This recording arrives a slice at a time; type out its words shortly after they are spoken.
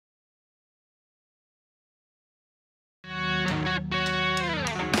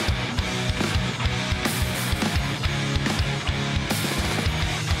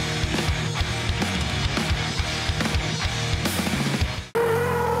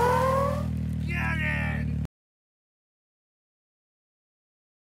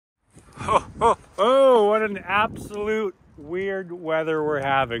what an absolute weird weather we're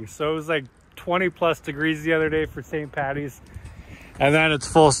having. So it was like 20+ degrees the other day for St. Patty's. And then it's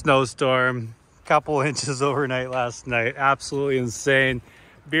full snowstorm. Couple inches overnight last night. Absolutely insane.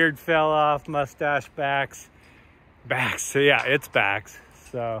 Beard fell off, mustache backs. So yeah, it's backs.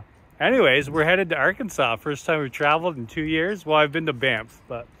 So anyways, we're headed to Arkansas. First time we've traveled in 2 years. Well, I've been to Banff,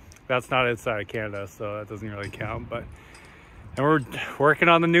 but that's not inside of Canada, so that doesn't really count. But and we're working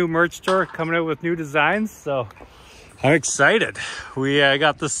on the new merch store, coming out with new designs. So I'm excited. We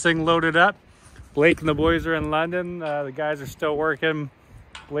got this thing loaded up. Blake and the boys are in London. The guys are still working.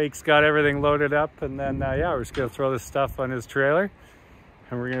 Blake's got everything loaded up, and then yeah, we're just gonna throw this stuff on his trailer,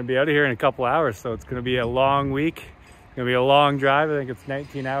 and we're gonna be out of here in a couple hours. So it's gonna be a long week. It's gonna be a long drive. I think it's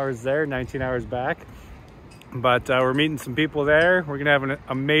 19 hours there, 19 hours back. But we're meeting some people there. We're gonna have an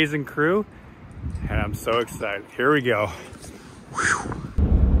amazing crew, and I'm so excited. Here we go. Whew.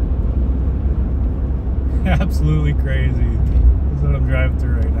 Absolutely crazy. This is what I'm driving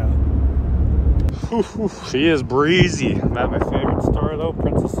through right now. She is breezy. I'm at my favorite store though,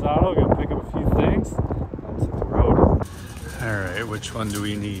 Princess Auto. Gonna pick up a few things. Let's hit the road. All right, which one do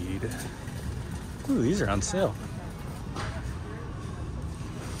we need? Ooh, these are on sale.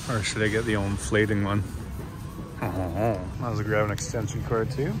 Or should I get the old inflating one? Oh, I was grab an extension cord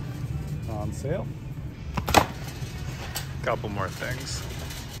too. On sale. Couple more things.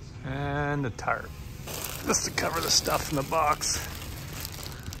 And a tarp. Just to cover the stuff in the box.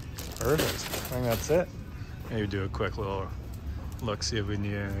 Perfect. I think that's it. Maybe do a quick little look, see if we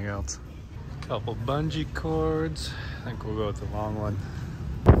need anything else. Couple bungee cords. I think we'll go with the long one.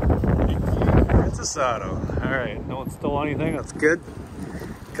 Princess Auto. All right, no one stole anything. That's good.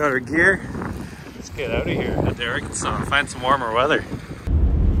 Got our gear. Let's get out of here. Head to Arkansas and find some warmer weather.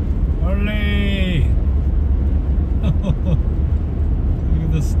 Ole! Look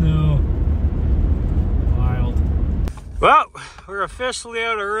at the snow. Wild. Well, we're officially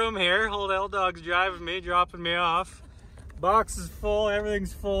out of room here. Old L-Dog's driving me, dropping me off. Box is full,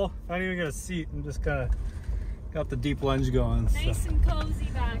 everything's full. I don't even got a seat. I'm just kind of got the deep lunge going. Nice and cozy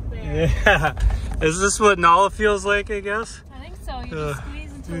back there. Yeah. Is this what Nala feels like, I guess? I think so. You just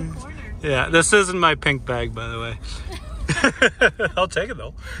squeeze into a corner. Yeah, this isn't my pink bag, by the way. I'll take it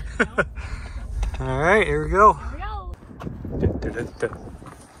though. No. All right, here we go. Here we go.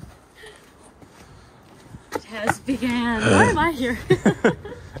 Has began. Why am I here?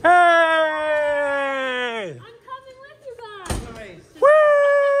 Hey! I'm coming with you guys. Nice.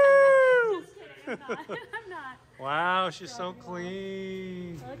 Woo! Just kidding. I'm not. Wow, she's so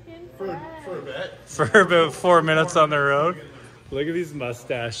clean. Looking For a bit. For about 4 minutes on the road. Look at these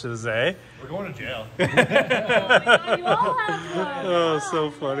mustaches, eh? We're going to jail. Oh, yeah, you all have one. Oh, so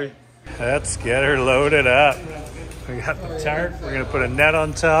funny. Let's get her loaded up. We got the tarp. We're gonna put a net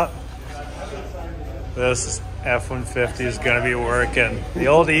on top. This F-150 is gonna be working. The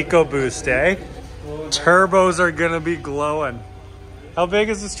old EcoBoost, eh? Turbos are gonna be glowing. How big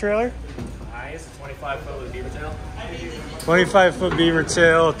is this trailer? It's a 25-foot with beaver tail. 25-foot beaver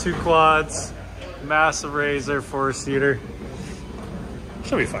tail, 2 quads, massive Razor 4-seater.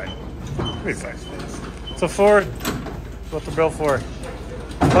 She'll be fine. She'll be fine. It's a Ford. What the bill for?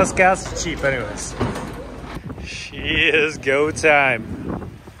 Plus gas is cheap anyways. She is go time.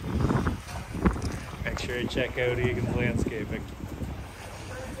 Make sure you check out Egan's Landscaping.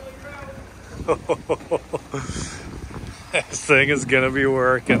 This thing is gonna be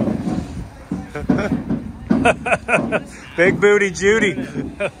working. Big booty Judy.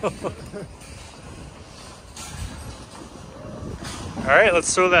 All right,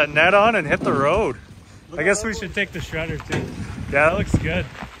 let's throw that net on and hit the road. I guess we should take the shredder too. Yeah, that looks good.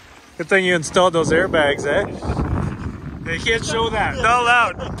 Good thing you installed those airbags, eh? You can't show that. Not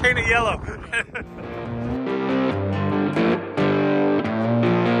allowed. Paint it yellow.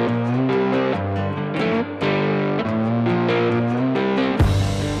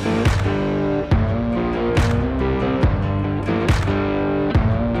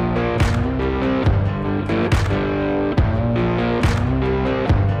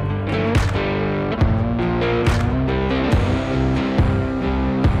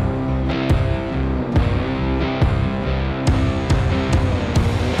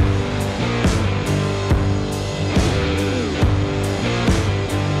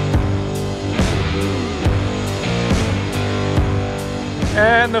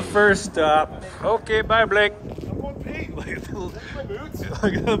 And the first stop. Okay, bye, Blake. I'm going pee. Look at My boots.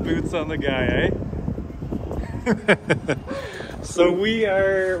 the boots on the guy, eh? So we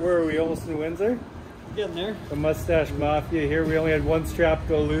are, where are we? Almost in Windsor? Getting there. The Mustache Mafia here. We only had one strap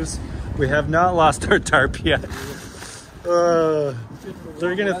go loose. We have not lost our tarp yet.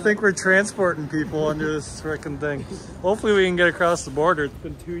 They're gonna think we're transporting people under this frickin' thing. Hopefully we can get across the border. It's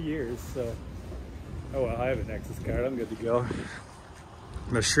been 2 years, so. Oh well, I have a Nexus card. I'm good to go.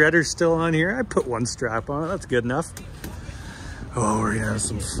 The shredder's still on here. I put one strap on it. That's good enough. Oh, we're gonna have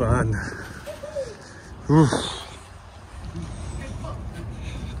some fun. Oof.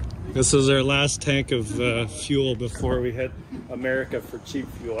 This is our last tank of fuel before we hit America for cheap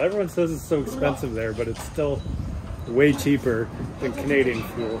fuel. Everyone says it's so expensive there, but it's still way cheaper than Canadian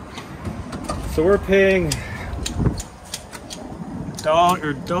fuel. So we're paying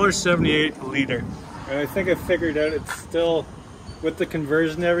 $1.78 a liter. And I think I figured out it's still, with the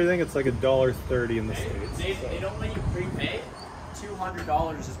conversion and everything, it's like $1.30 in the States. They don't let you prepay.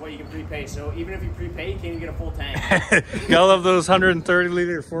 $200 is what you can prepay. So even if you prepay, you can't even get a full tank. Gotta love those 130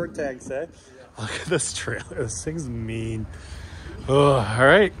 liter Ford tanks, eh? Look at this trailer. This thing's mean. Oh, all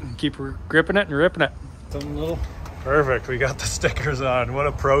right. Keep gripping it and ripping it. Some little. Perfect. We got the stickers on. What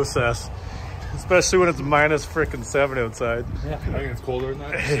a process. Especially when it's minus frickin' 7 outside. Yeah, I think it's colder than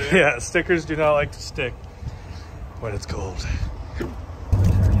that. Yeah, stickers do not like to stick when it's cold. Oh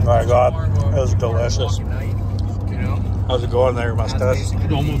my God, that was delicious. How's it going there, mustache?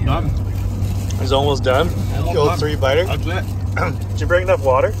 Almost done. He's almost done. The old 3-biter. That's it. Did you bring enough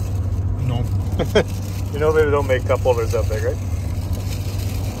water? No. You know they don't make cup holders that big, right?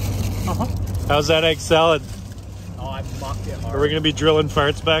 How's that egg salad? Oh, I mucked it hard. Are we gonna be drilling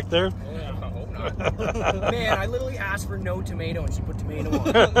farts back there? Yeah, I hope not. Man, I literally asked for no tomato and she put tomato on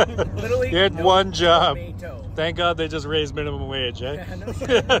it. Literally, You had one job. Tomato. Thank God they just raised minimum wage, eh? Yeah, no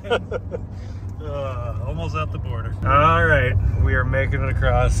shit. Almost at the border. All right, we are making it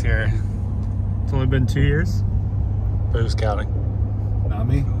across here. It's only been 2 years, but who's counting? Not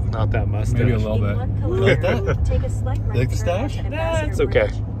me. Not that mustache. Maybe a little bit. Take a slight right Like the turn stash? onto Nah, Ambassador it's okay.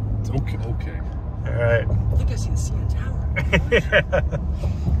 Bridge. It's okay. Okay. All right. I think I see the CN Tower.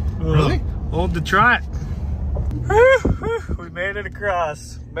 Really? Old Detroit. We made it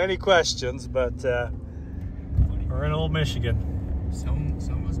across. Many questions, but we're in Old Michigan. Some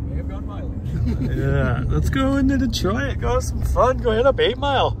of us may have gone violent. Yeah, let's go into Detroit. Go have some fun. Go hit up 8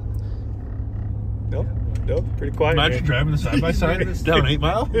 Mile. Nope, nope, pretty quiet. Imagine driving the side by side down 8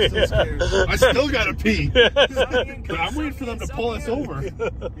 Mile. I still gotta pee. But I'm waiting for them to pull us over.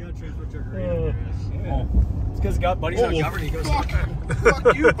 Oh. It's because buddy's not governed. He goes, Fuck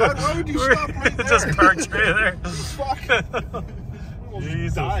you, bud. Why would you stop right there? Just parked right there. Fuck.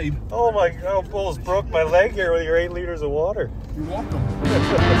 Jesus. Died. Oh my God, I almost broke my leg here with your 8 liters of water. You're welcome.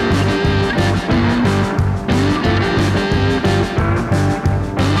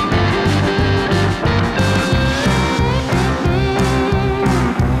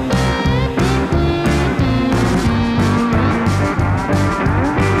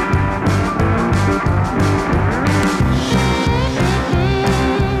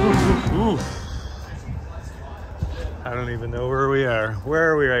 I don't even know where we are.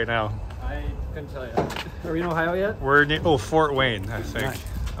 Where are we right now? I couldn't tell you. Are we in Ohio yet? We're near, Fort Wayne, I think. Right.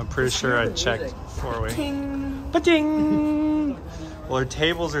 I'm pretty sure I checked Fort Wayne. Pa-ting! Well, our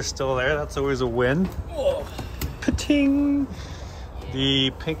tables are still there. That's always a win. Oh. Pa-ting!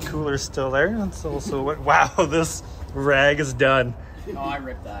 The pink cooler's still there. That's also a win. Wow, this rag is done. Oh, I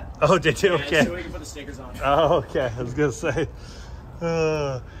ripped that. Oh, did you? Yeah, Okay. so we can put the stickers on. Oh, okay. I was gonna say,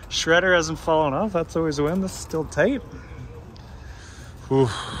 shredder hasn't fallen off. That's always a win. This is still tight. Ooh,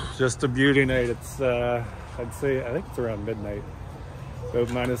 just a beauty night. It's I'd say I think it's around midnight. About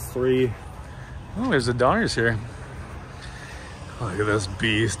 -3. Oh, there's the Donners here. Look at this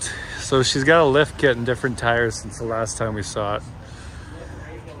beast. So she's got a lift kit and different tires since the last time we saw it.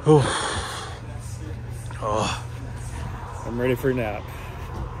 Ooh. Oh, I'm ready for a nap.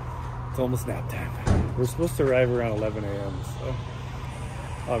 It's almost nap time. We're supposed to arrive around 11 a.m. So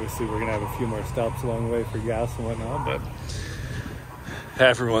obviously we're gonna have a few more stops along the way for gas and whatnot, but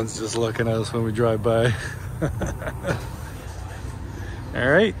everyone's just looking at us when we drive by. All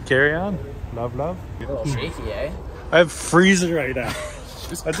right, carry on. Love, love. A little shaky, eh? I'm freezing right now.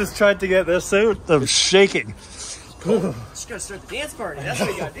 I just tried to get this out. I'm shaking. Just gotta start the dance party. That's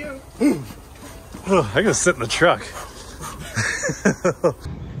what you gotta do. I gotta sit in the truck.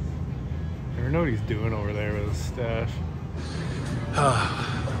 Never know what he's doing over there with his stash.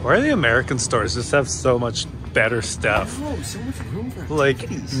 Why are the American stores just have so much better stuff? Oh, so much room for Like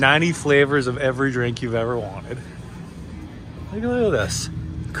activities. 90 flavors of every drink you've ever wanted. Look at this.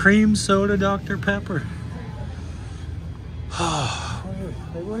 Cream soda Dr. Pepper.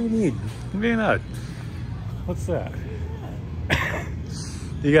 What do you need? Maybe not. What's that?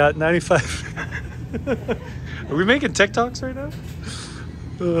 You got 95. Are we making TikToks right now?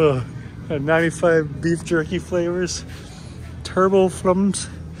 95 beef jerky flavors. turbo flums.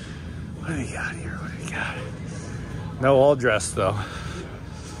 What do we got here? What do we got? No all dressed though.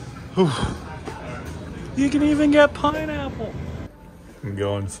 Whew. You can even get pineapple. I'm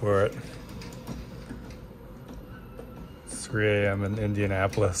going for it. 3 a.m. in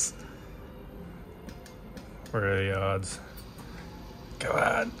Indianapolis. What are the odds? Come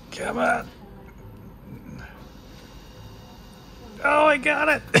on, come on. Oh, I got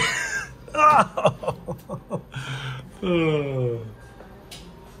it. Oh. Oh.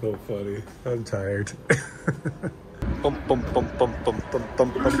 So funny. I'm tired. Bump, bump, bump, bump, bump, bump,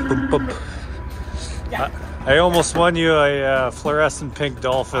 bump, bump, bump. I almost won you a fluorescent pink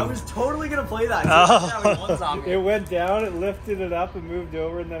dolphin. I was totally gonna play that. Oh. It went down, it lifted it up and moved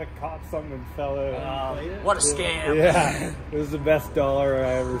over, and then it caught something and fell out. What a scam! Yeah, it was the best dollar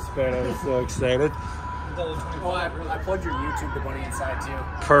I ever spent. I was so excited. Oh, I plugged your YouTube, the bunny inside too.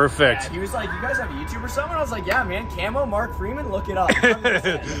 Perfect. Yeah, he was like, "You guys have YouTube or something?" I was like, "Yeah, man, Camo, Mark Freeman, look it up."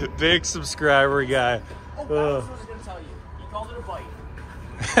 Big subscriber guy. Oh, that was what I was gonna tell you. He called it a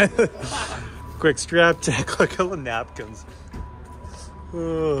bite. Quick strap tech, look at the napkins.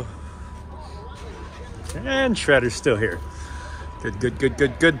 Oh. And Shredder's still here. Good, good, good,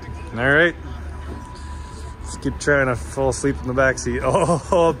 good, good. All right. Let's keep trying to fall asleep in the backseat.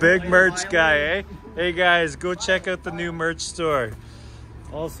 Oh, big merch guy, eh? Hey guys, go check out the new merch store.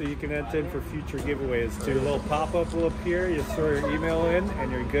 Also, you can enter in for future giveaways too. A little pop-up will appear, you throw your email in,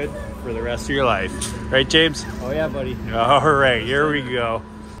 and you're good for the rest of your life. Right, James? Oh yeah, buddy. All right, here we go.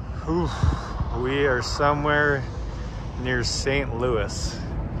 Whew. We are somewhere near St. Louis.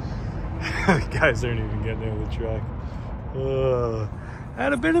 The guys aren't even getting out of the truck. I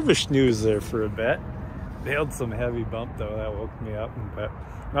had a bit of a snooze there for a bit. Nailed some heavy bump though, that woke me up, but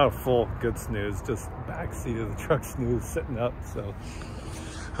not a full good snooze, just back seat of the truck snooze sitting up. So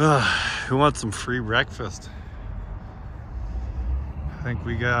who wants some free breakfast? I think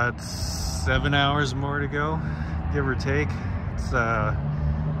we got 7 hours more to go, give or take. It's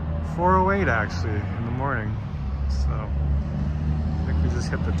 4:08 actually in the morning, so I think we just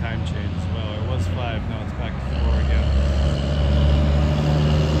hit the time change as well. It was 5, now it's back to 4 again.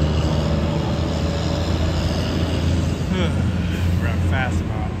 We're at Fast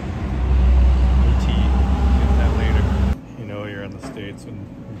Mop. No tea. Get that later. You know you're in the States when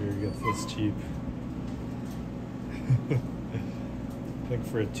beer gets this cheap. I think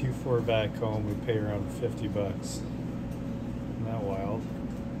for a 2-4 back home we pay around $50. Isn't that wild?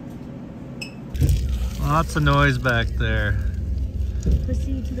 Lots of noise back there.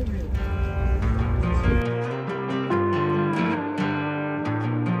 Proceed to the room.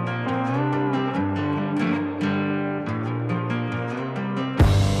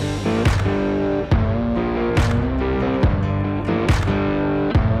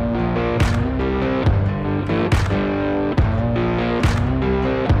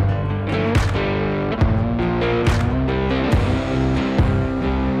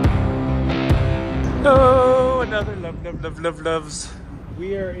 Oh, another loves.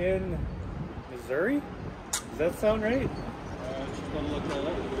 We are in Missouri? Does that sound right? Just gonna look that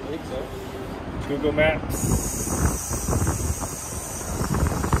up. I think so. Google Maps.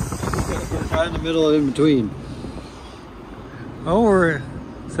 We're right in the middle of in between. Oh,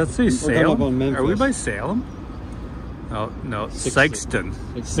 does that say Salem? up on Memphis. Are we by Salem? Oh, no, Sykeston.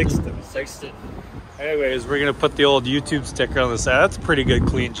 Sykeston. Anyways, we're gonna put the old YouTube sticker on the side. That's a pretty good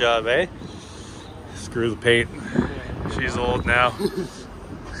clean job, eh? Screw the paint. She's old now.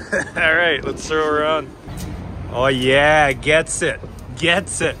 All right, let's throw her on. Oh yeah, gets it.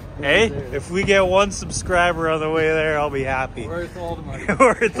 Hey, if we get 1 subscriber on the way there, I'll be happy. Worth all the money.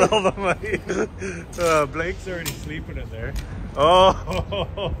 Worth all the money. Blake's already sleeping in there.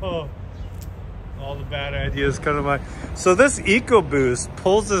 Oh, all the bad ideas come to mind. So this EcoBoost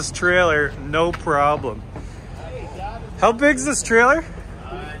pulls this trailer no problem. How big's this trailer?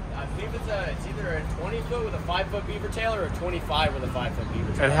 I believe it's either a 20-foot with a 5-foot beaver tail or a 25 with a 5-foot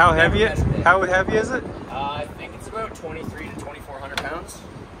beaver tail. And how heavy is it? I think it's about 23 to 2,400 pounds.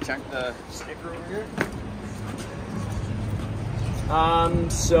 Check the sticker over here.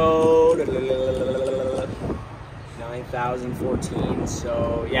 So 9,014.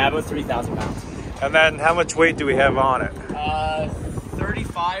 So yeah, about 3,000 pounds. And then how much weight do we have on it?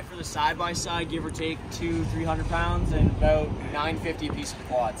 35 for the side-by-side, give or take 200-300 pounds, and about 950 a piece of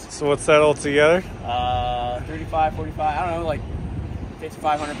quads. So what's that all together? 35, 45, I don't know, like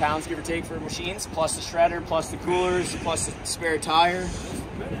 5,500 pounds, give or take, for machines, plus the shredder, plus the coolers, plus the spare tire,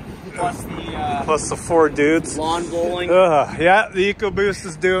 plus the 4 dudes. lawn bowling. Yeah, the EcoBoost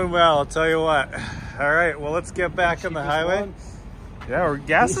is doing well, I'll tell you what. All right, well, let's get back on the highway. Yeah,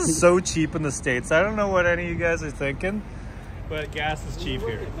 gas is so cheap in the States. I don't know what any of you guys are thinking. but gas is cheap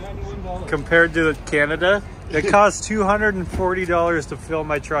here. Compared to Canada, it costs $240 to fill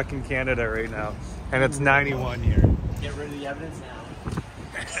my truck in Canada right now, and it's 91 here. Get rid of the evidence now.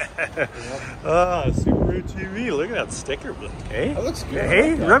 Oh, Subaru TV. Look at that sticker, Blake. Hey, That looks good. Hey, I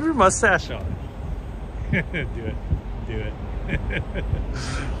like that. rub your mustache on. Do it. Do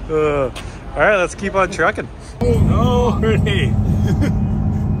it. All right, let's keep on trucking. Oh, already.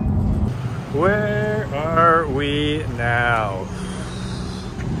 Where are we now?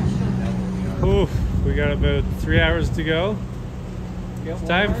 Oof, we got about 3 hours to go. It's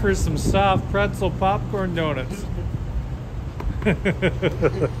time for some soft pretzel popcorn donuts.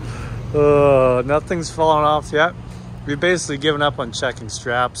 Nothing's fallen off yet. We've basically given up on checking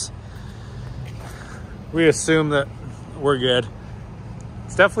straps. We assume that we're good.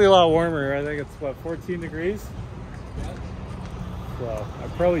 It's definitely a lot warmer. I think it's what, 14 degrees? So I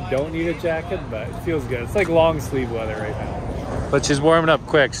probably don't need a jacket, but it feels good. It's like long sleeve weather right now. But she's warming up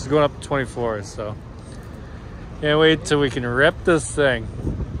quick. She's going up to 24, so can't wait till we can rip this thing.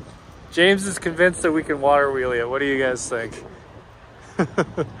 James is convinced that we can water wheel it. What do you guys think?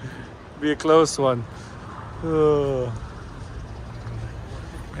 Be a close one. Oh.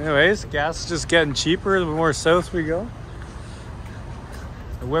 Anyways, gas is just getting cheaper the more south we go.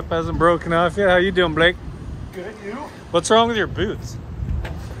 The whip hasn't broken off yet. How you doing, Blake? Good, you? What's wrong with your boots?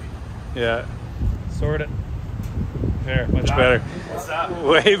 Yeah, sort it. There, much better. What's that?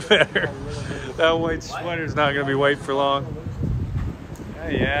 Way better. That white sweater's not gonna be white for long.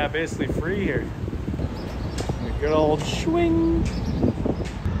 Yeah, basically free here. A good old swing.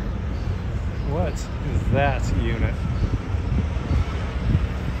 What is that unit?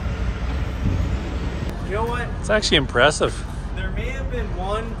 You know what? It's actually impressive. There may have been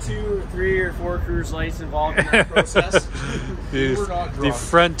 1, 2, or 3, or 4 cruise lights involved in that process. Dude, We're not the drunk.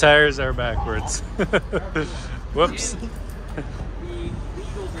 front tires are backwards. Whoops. The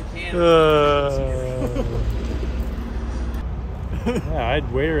Eagles in Canada. Yeah,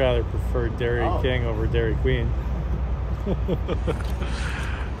 I'd way rather prefer Dairy King over Dairy Queen.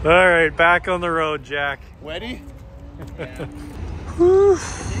 All right, back on the road, Jack. Weddy? Whew.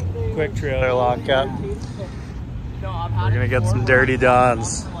 Quick trailer lockup. We're gonna get some dirty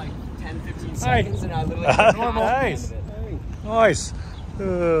dons. For like 10, 15 seconds, and I literally normal. Nice. Nice.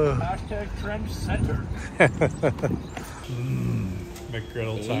 Hashtag trend center.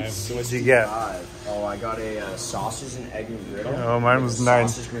 McGriddle time. What'd you get? Oh, I got a sausage and egg McGriddle. Oh, mine was 9.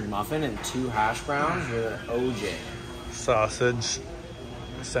 Sausage McMuffin and 2 hash browns with an OJ. Sausage.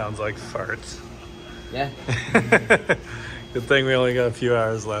 Sounds like farts. Yeah. Good thing we only got a few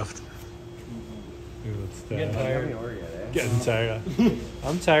hours left. Getting tired. Getting tired.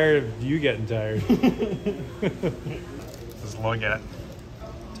 I'm tired of you getting tired. Just look at it.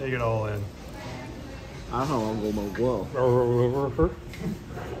 Take it all in. I don't know. I'm going to go.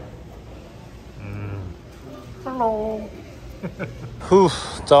 Hello. Whew,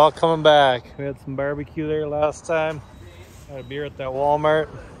 it's all coming back. We had some barbecue there last time. Had a beer at that Walmart.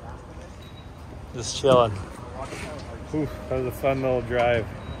 Just chilling. Whew, that was a fun little drive.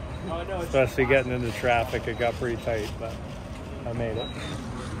 Especially getting into traffic. It got pretty tight, but I made it.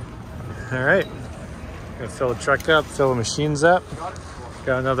 All right. Gonna fill the truck up, fill the machines up.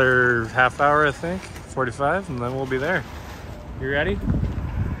 Got another half hour, I think, 45, and then we'll be there. You ready?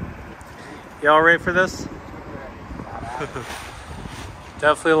 Y'all ready for this?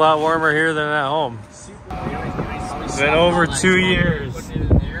 Definitely a lot warmer here than at home. It's been over 2 years,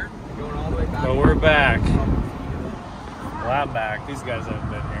 but we're back. Well, I'm back. These guys haven't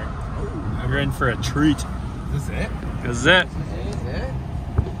been here. We're in for a treat. Is this it? This is it. Is it?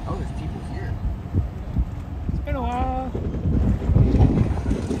 Oh, there's people here. It's been a while.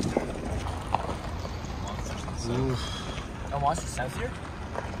 Oh, watch the south here?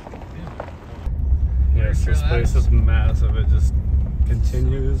 Yes, this place is massive. It just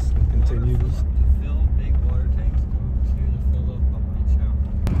continues and continues.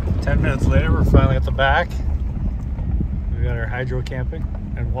 10 minutes later, we're finally at the back. We got our hydro camping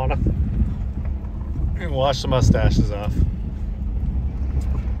and water. And wash the mustaches off.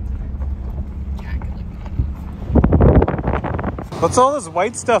 What's all this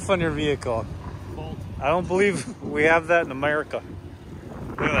white stuff on your vehicle? I don't believe we have that in America.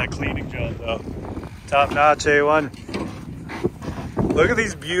 Look at that cleaning job though. Top notch A1. Look at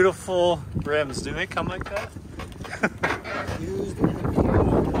these beautiful rims. Do they come like that?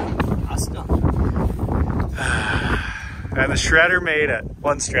 And the shredder made it.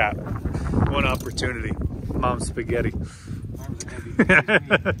 One strap. One opportunity. Mom's spaghetti.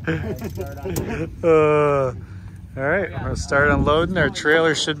 All right, we're gonna start unloading. Our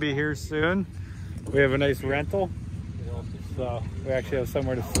trailer should be here soon. We have a nice rental. so we actually have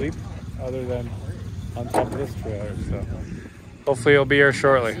somewhere to sleep other than on top of this trailer. So hopefully he'll be here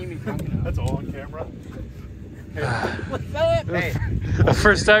shortly. That's all on camera. What's that? Hey. The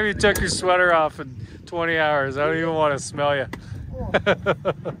first time you took your sweater off in 20 hours, I don't even want to smell you.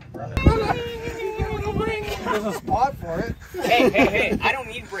 There's a spot for it. Hey, I don't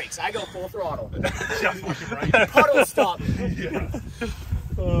need brakes. I go full throttle. Just fucking right. Puddle stop. Yeah.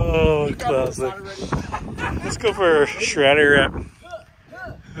 Oh, classic. Let's go for a shredder rep.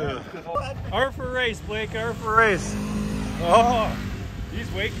 R for race, Blake, R for race. Oh,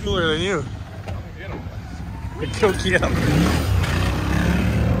 he's way cooler than you. It choke you up.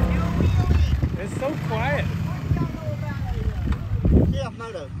 It's so quiet. Does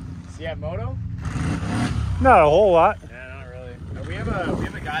he have moto? Not a whole lot. Yeah, not really. We have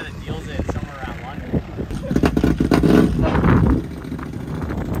a guy that deals it somewhere around London.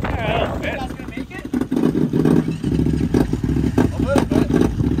 Yeah, You guys gonna make it? A little bit.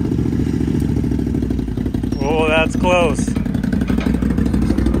 oh, that's close.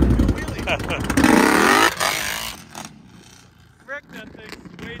 Frick, that thing's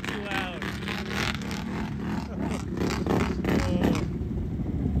way too loud.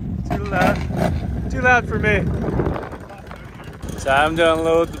 Too loud. Too loud for me. Time to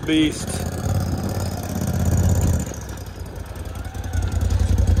unload the beast.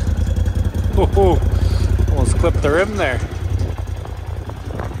 Almost clipped the rim there.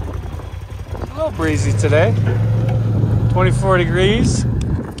 A little breezy today. 24 degrees,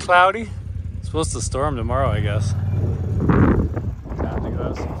 cloudy. It's supposed to storm tomorrow, I guess. Time to go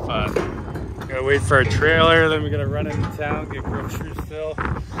have some fun. Gotta wait for our trailer, then we gotta run into town, get groceries still.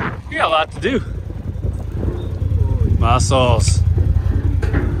 We got a lot to do. Muscles.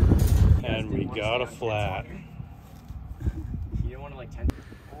 And we got a flat. You don't want to like 10.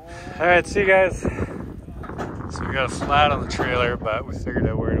 Alright, see you guys. So we got a flat on the trailer, but we figured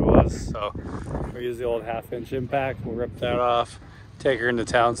out where it was. So we use the old 1/2-inch impact. We'll rip that off, take her into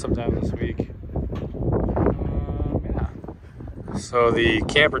town sometime this week. Yeah. So the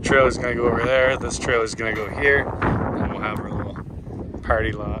camper trailer is gonna go over there. This trailer is gonna go here, and we'll have our little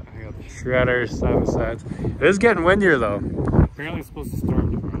party lot. We got the shredder side by side. It is getting windier though. Apparently it's supposed to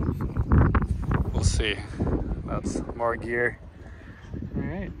storm tomorrow, so we'll see. That's more gear. All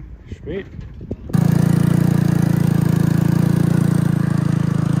right, sweet.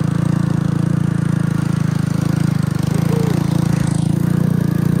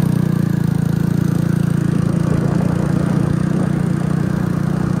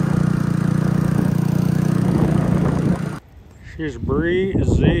 Here's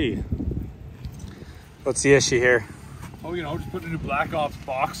breezy. What's the issue here? Oh, you know, just put a new Black Ops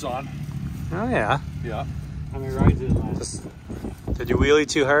box on. Oh yeah. Yeah. How many rides did it last? Just, did you wheelie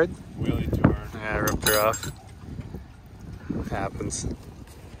too hard? Wheelie too hard. Yeah, I ripped her off. Happens.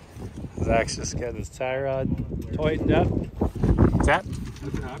 Zach's just getting his tie rod tightened up. What's that?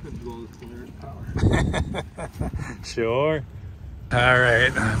 That's what happens with all this power. Sure. All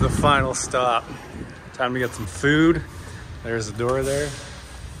right, the final stop. Time to get some food. There's the door there,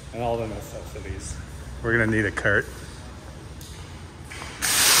 and all the necessities. We're gonna need a cart.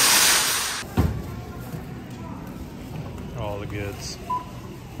 All the goods.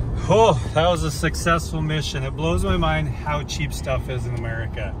 Oh, that was a successful mission. It blows my mind how cheap stuff is in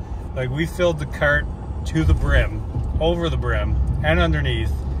America. Like, we filled the cart to the brim, over the brim, and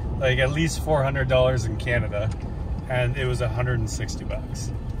underneath, like at least $400 in Canada, and it was 160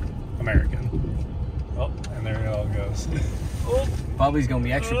 bucks American. Oh, and there it all goes. Bubbly's gonna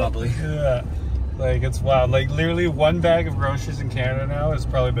be extra bubbly. Yeah, like it's wild. Like literally one bag of groceries in Canada now is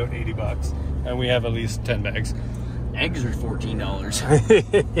probably about 80 bucks, and we have at least 10 bags. Eggs are $14.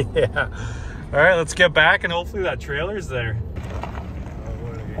 Yeah. All right, let's get back, and hopefully that trailer's there.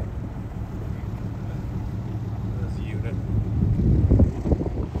 This unit.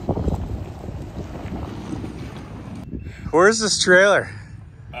 Where's this trailer?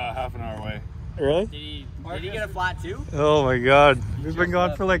 Half an hour away. Really? Did he get a flat too? Oh my God, we've been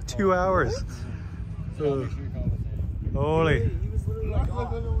gone for like 2 hours. Holy. He was literally like, oh.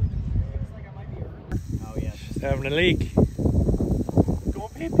 It was like I might be hurt. Oh yeah. She's having a leak. Go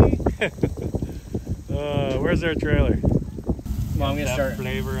pee pee. Where's our trailer? Well, I'm gonna start.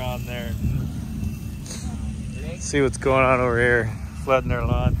 Flavor on there. Let's see what's going on over here. Flooding their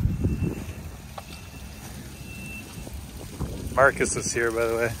lawn. Marcus is here, by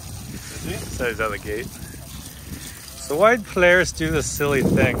the way. Is he? So he's at the gate. So why'd players do this silly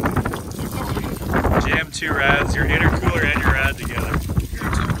thing? Jam two rads, your intercooler and your rad together.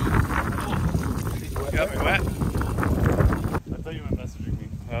 Got me wet. I thought you were messaging me.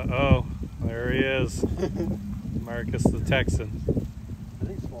 Uh-oh, there he is. Marcus the Texan. I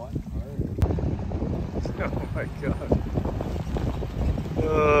think squat. Oh my god.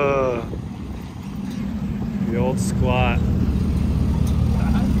 The old squat.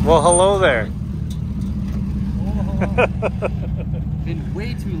 Well, hello there. Been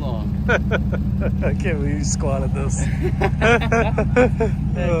way too long. I can't believe you squatted this.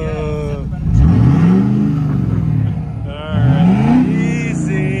 Alright,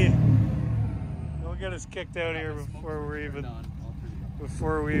 easy. Don't get us kicked out here before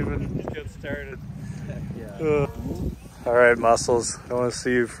we even get started. Alright, muscles. I want to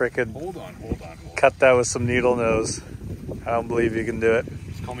see you frickin' Hold on. cut that with some needle nose. I don't believe you can do it.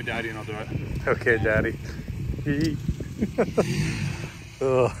 Just call me daddy and I'll do it. Okay, daddy.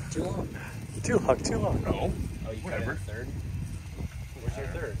 Ugh. Too long. Too long. No. Oh, you Whatever. cut it third? Where's your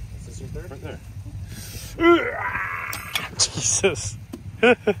third? Is this your third? Right there. Jesus.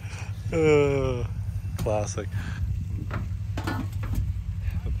 Classic.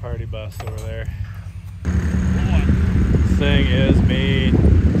 The party bus over there. This thing is mean.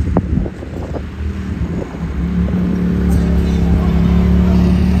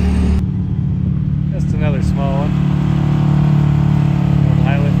 Just another small one. Old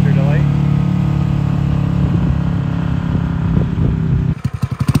Highlifter delight.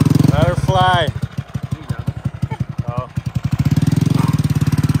 Let her fly. Oh.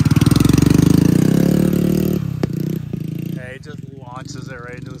 Hey, it just launches it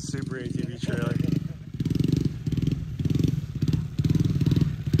right into the Super ATV trailer.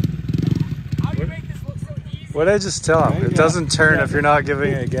 How do you make this look so easy? What did I just tell him? It doesn't turn if you're not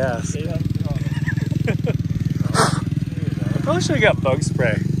giving it gas. I probably should have got bug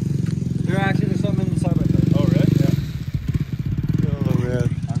spray. There actually there's something in the side by side. Oh, really? Yeah. Oh, man.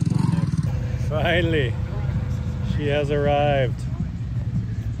 Finally, she has arrived.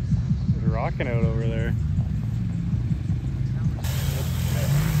 It's rocking out over there.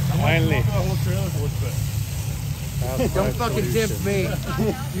 Finally. Don't fucking tip me.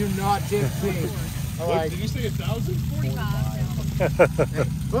 Do not tip me. What, did you say 1,000?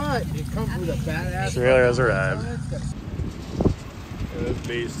 45. But it comes with a badass. Trailer has arrived. Look at this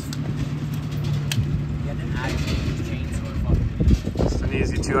beast. Just an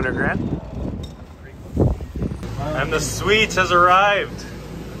easy 200 grand. And the suite has arrived.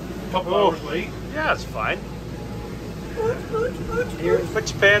 A couple hours late. Yeah, it's fine. Here,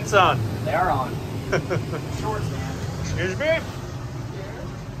 put your pants on. They're on. Shorts, man. Excuse me.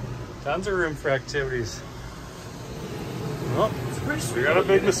 Tons of room for activities. Oh, we got a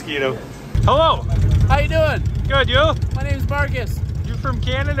big mosquito. Hello. How you doing? Good, you? My name's Marcus. You from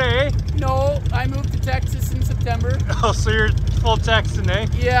Canada, eh? No, I moved to Texas in September. Oh, so you're full Texan, eh?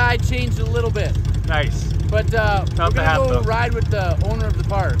 Yeah, I changed a little bit. Nice. But we're the gonna hat, go though. ride with the owner of the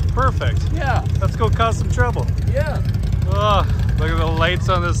park. Perfect. Yeah, Let's go cause some trouble. yeah. Oh, look at the lights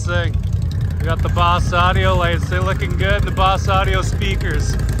on this thing. We got the Boss Audio lights. They're looking good. The Boss Audio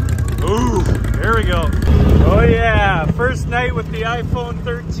speakers. Ooh, there we go. Oh yeah, first night with the iPhone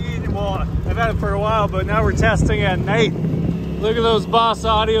 13. Well, I've had it for a while, but now we're testing it at night. Look at those Boss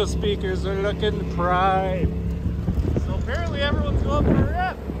Audio speakers. They're looking prime. So apparently everyone's going for a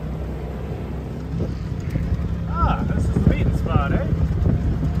rip. Ah, this is the meeting spot, eh?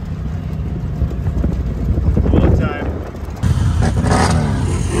 Full time.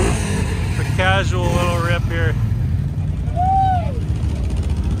 It's a casual little rip here.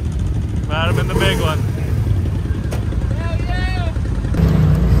 Got him in the big one. Hell yeah!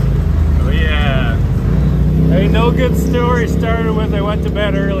 Oh yeah. Hey, no good story started with I went to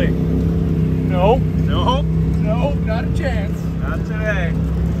bed early. Nope. Nope. Nope, not a chance. Not today.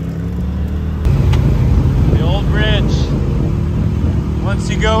 The old bridge. Once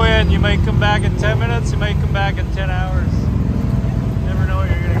you go in, you might come back in 10 minutes, you might come back in 10 hours. Never know what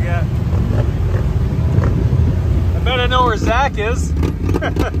you're gonna get. I bet I know where Zach is.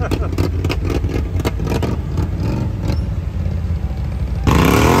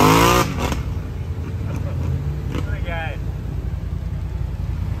 Good guy.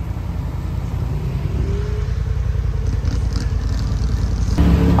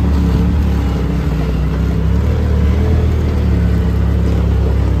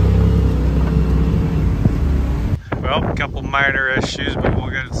 Well, a couple minor issues, but we'll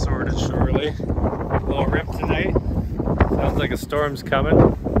get it sorted shortly. A little rip tonight. Sounds like a storm's coming.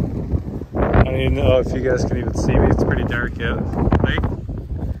 I don't even know if you guys can even see me. It's pretty dark out. Hey?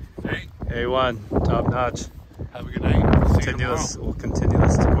 Hey, A1, top notch. have a good night. See you tomorrow. We'll continue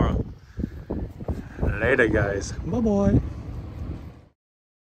this tomorrow. Later, guys. Bye-bye.